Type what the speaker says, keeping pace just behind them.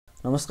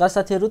नमस्कार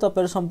साथीहरु,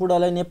 तपाईहरु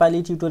सम्पूर्णलाई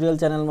नेपाली ट्युटोरियल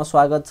च्यानलमा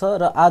स्वागत छ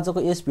र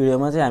आजको यस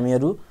भिडियोमा चाहिँ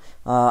हामीहरु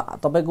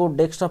तपाईको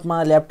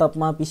डेस्कटपमा,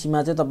 ल्यापटपमा,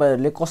 पीसीमा चाहिँ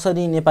तपाईहरुले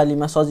कसरी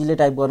नेपालीमा सजिलै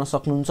टाइप गर्न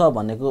सक्नुहुन्छ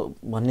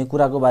भन्ने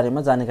कुराको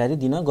बारेमा जानकारी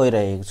दिन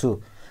गइरहेको छु।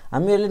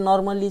 हामीहरुले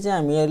नर्मली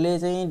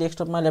चाहिँ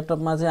डेस्कटपमा,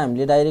 ल्यापटपमा चाहिँ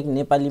हामीले डाइरेक्ट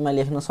नेपालीमा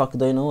लेख्न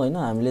सक्दैनौं हैन।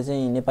 हामीले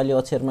चाहिँ नेपाली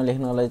अक्षरमा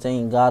लेख्नलाई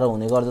चाहिँ गाह्रो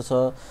हुने गर्दछ।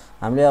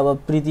 हामीले अब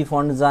प्रिटी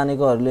फन्ट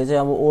जानेकोहरुले चाहिँ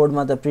अब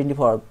वर्डमा त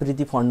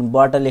प्रिटी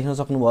फन्टबाट लेख्न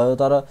सक्नुभयो,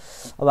 तर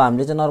अब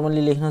हामीले चाहिँ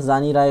नर्मली लेख्न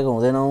जानिरहेको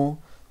हुँदैनौं।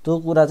 त्यो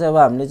कुरा चाहिँ अब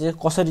हामीले चाहिँ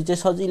कसरी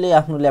चाहिँ सजिलै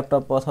आफ्नो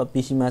ल्यापटप अथवा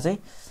पीसीमा चाहिँ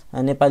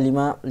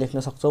नेपालीमा लेख्न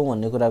सक्छौं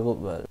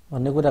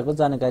भन्ने कुराको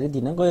जानकारी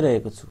दिन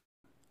गइरहेको छु।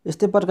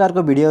 यस्तै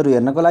प्रकारको भिडियोहरु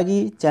हेर्नको लागि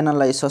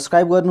च्यानललाई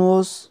सब्स्क्राइब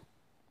गर्नुहोस्,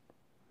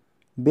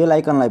 बेल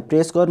आइकनलाई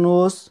प्रेस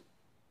गर्नुहोस्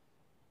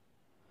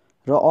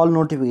र अल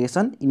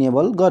नोटिफिकेसन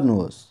इनेबल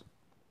गर्नुहोस्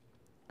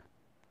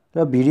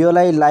र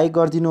भिडियोलाई लाइक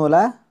गरिदिनु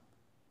होला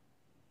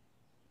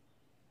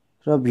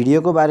र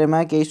भिडियोको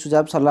बारेमा केही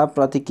सुझाव सल्लाह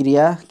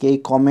प्रतिक्रिया केही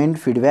कमेन्ट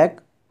फिडब्याक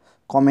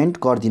कमेन्ट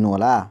गरिदिनु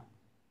होला।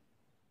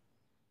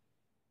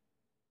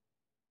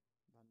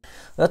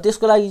 र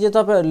त्यसको लागि चाहिँ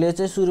तपाईहरुले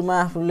चाहिँ सुरुमा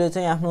आफूले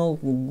चाहिँ आफ्नो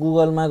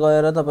गुगलमा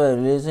गएर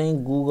तपाईहरुले चाहिँ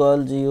गुगल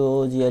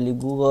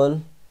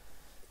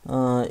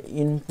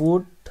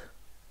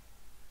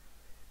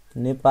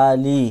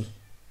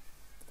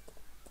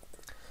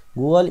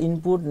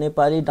इनपुट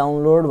नेपाली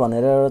डाउनलोड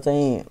भनेर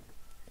चाहिँ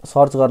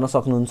सर्च गर्न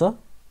सक्नुहुन्छ।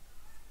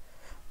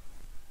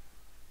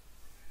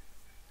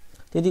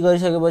 त्यति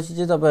गरिसकेपछि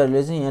चाहिँ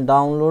तपाईहरुले चाहिँ यहाँ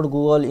download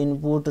Google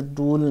input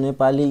tool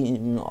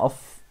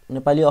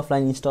Nepali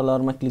offline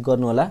इन्स्टलरमा click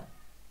गर्नु होला।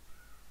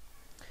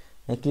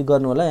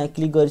 यहाँ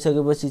क्लिक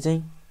गरिसकेपछि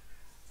चाहिँ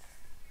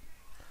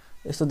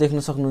यस्तो देख्न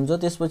सक्नुहुन्छ।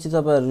 त्यसपछि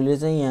तपाईहरुले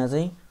चाहिँ यहाँ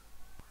चाहिँ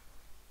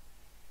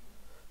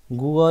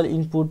गुगल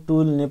इनपुट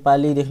टुल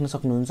नेपाली देख्न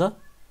सक्नुहुन्छ।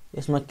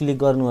 यसमा क्लिक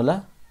गर्नु होला।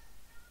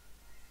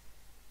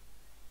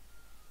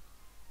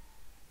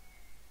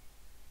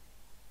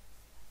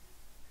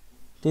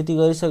 त्यति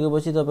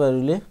गरिसकेपछि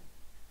तपाईहरुले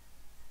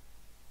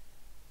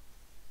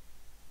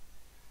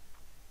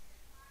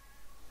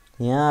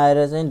यहाँ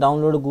आएर चाहिँ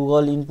download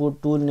Google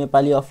input tool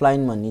Nepali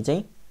offline भन्ने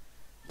चाहिँ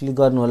क्लिक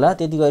गर्नु होला।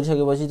 त्यति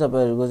गरिसकेपछि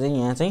तपाईहरुको चाहिँ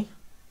यहाँ चाहिँ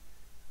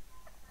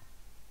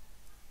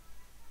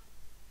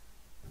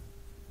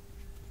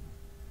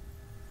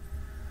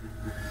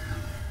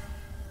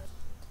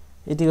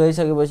यति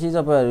गरिसकेपछि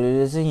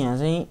तपाईहरुले चाहिँ यहाँ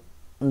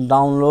चाहिँ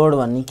डाउनलोड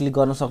भन्ने क्लिक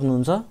गर्न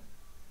सक्नुहुन्छ।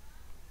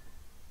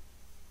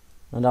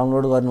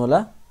 डाउनलोड गर्नु होला।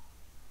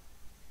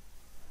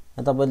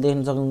 तपाईले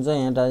देख्न सक्नुहुन्छ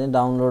यहाँ चाहिँ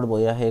डाउनलोड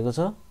भइरहेको छ।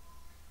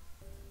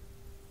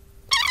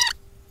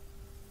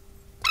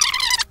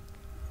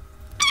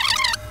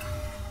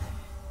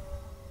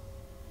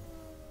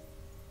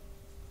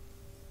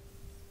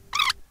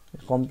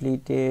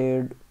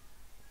 कम्प्लिटेड।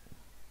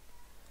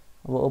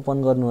 अब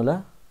ओपन गर्नु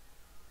होला।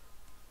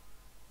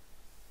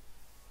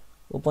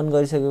 ओपन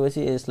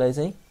गरिसकेपछि यसलाई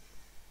चाहिँ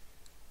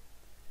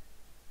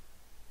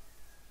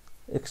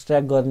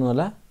एक्सट्र्याक्ट गर्नु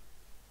होला।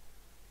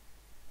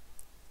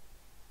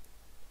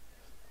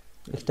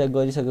 एक्सट्र्याक्ट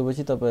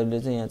गरिसकेपछि तपाईहरुले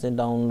चाहिँ यहाँ चाहिँ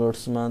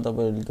डाउनलोड्समा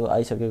तपाईहरुले त्यो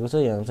आइसकेको छ।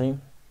 यहाँ चाहिँ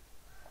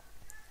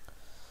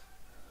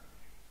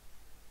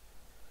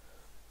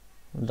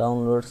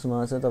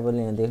डाउनलोड्समा चाहिँ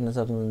तपाईले यहाँ देख्न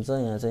सक्नुहुन्छ।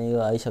 यहाँ चाहिँ यो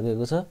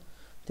आइसकेको छ।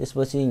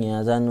 त्यसपछि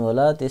यहाँ जानु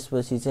होला।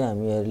 त्यसपछि चाहिँ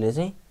हामीहरुले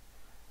चाहिँ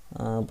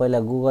पहिला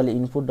गुगल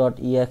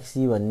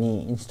input.exe भन्ने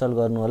इन्स्टल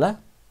गर्नु होला।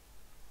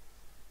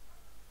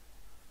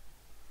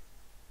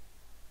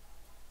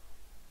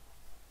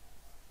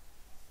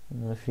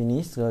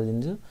 फिनिश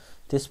गरिदिन्छु।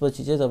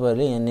 त्यसपछि चाहिँ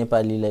तपाईहरुले यहाँ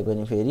नेपालीलाई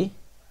पनि फेरि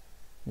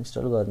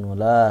इन्स्टल गर्नु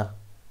होला।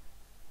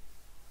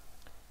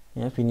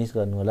 यहाँ फिनिश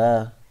गर्नु होला।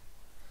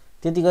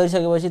 त्यति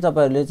गरिसकेपछि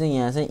तपाईहरुले चाहिँ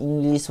यहाँ चाहिँ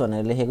इंग्लिश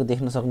भनेर लेखेको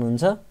देख्न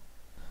सक्नुहुन्छ।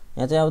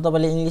 यहाँ चाहिँ अब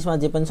तपाईले इंग्लिशमा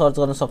जे पनि सर्च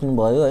गर्न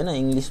सक्नुभयो हैन।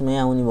 इंग्लिशमै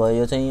आउने भयो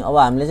यो चाहिँ। अब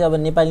हामीले चाहिँ अब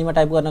नेपालीमा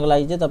टाइप गर्नको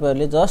लागि चाहिँ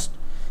तपाईहरुले जस्ट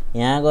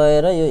यहाँ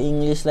गएर यो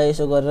इंग्लिशलाई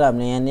यसो गरेर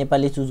हामीले यहाँ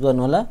नेपाली चुज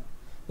गर्नु होला।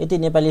 यति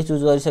नेपाली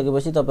चुज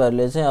गरिसकेपछि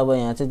तपाईहरुले चाहिँ अब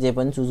यहाँ चाहिँ जे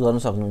पनि चुज गर्न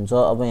सक्नुहुन्छ।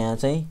 अब यहाँ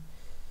चाहिँ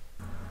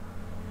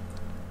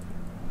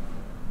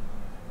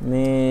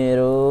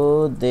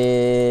मेरो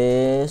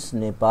देश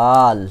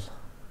नेपाल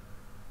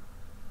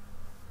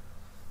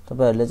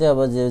तपाईहरुले चाहिँ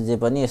अब जे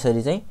पनि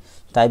यसरी चाहिँ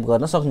टाइप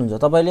गर्न सक्नुहुन्छ।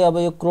 तपाईले अब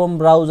यो क्रोम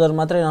ब्राउजर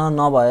मात्रै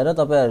नभएर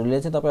तपाईहरुले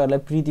चाहिँ तपाईहरुलाई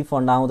प्रिटी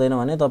फन्ट आउँदैन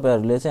भने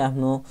तपाईहरुले चाहिँ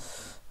आफ्नो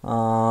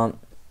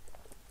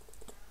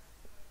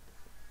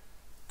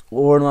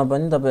वर्डमा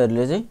पनि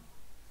तपाईहरुले चाहिँ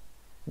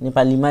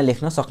नेपालीमा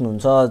लेख्न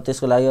सक्नुहुन्छ।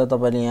 त्यसको लागि अब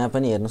तपाईले यहाँ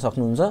पनि हेर्न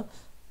सक्नुहुन्छ।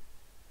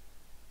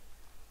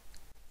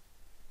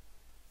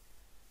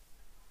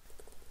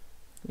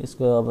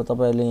 यसको अब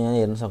तपाईहरुले यहाँ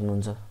हेर्न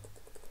सक्नुहुन्छ।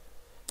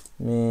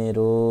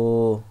 मेरो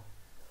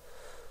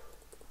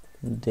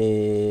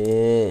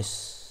देश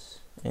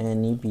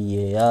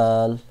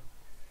नेपाल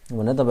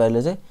भनेर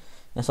तपाईहरुले चाहिँ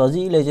यहाँ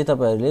सजिलै चाहिँ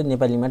तपाईहरुले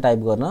नेपालीमा टाइप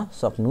गर्न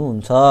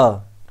सक्नुहुन्छ।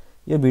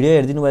 यो भिडियो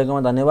हेर्दिनु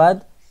भएकोमा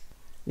धन्यवाद।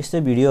 यस्तै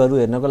भिडियोहरू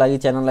हेर्नको लागि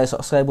च्यानललाई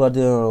सब्स्क्राइब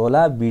गरिदिनु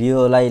होला,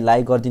 भिडियोलाई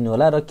लाइक गरिदिनु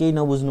होला र केही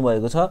नबुझ्नु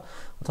भएको छ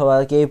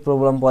अथवा केही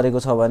प्रब्लम परेको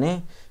छ भने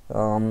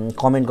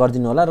कमेन्ट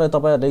गरिदिनु होला र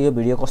तपाईहरुलाई यो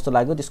भिडियो कस्तो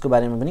लाग्यो त्यसको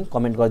बारेमा पनि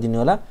कमेन्ट गरिदिनु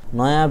होला।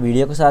 नयाँ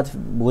भिडियोको साथ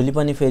भोलि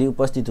पनि फेरि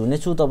उपस्थित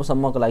हुनेछु।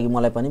 तबसम्मको लागि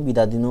मलाई पनि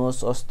बिदा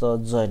दिनुहोस्। हस्त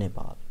जय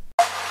नेपाल।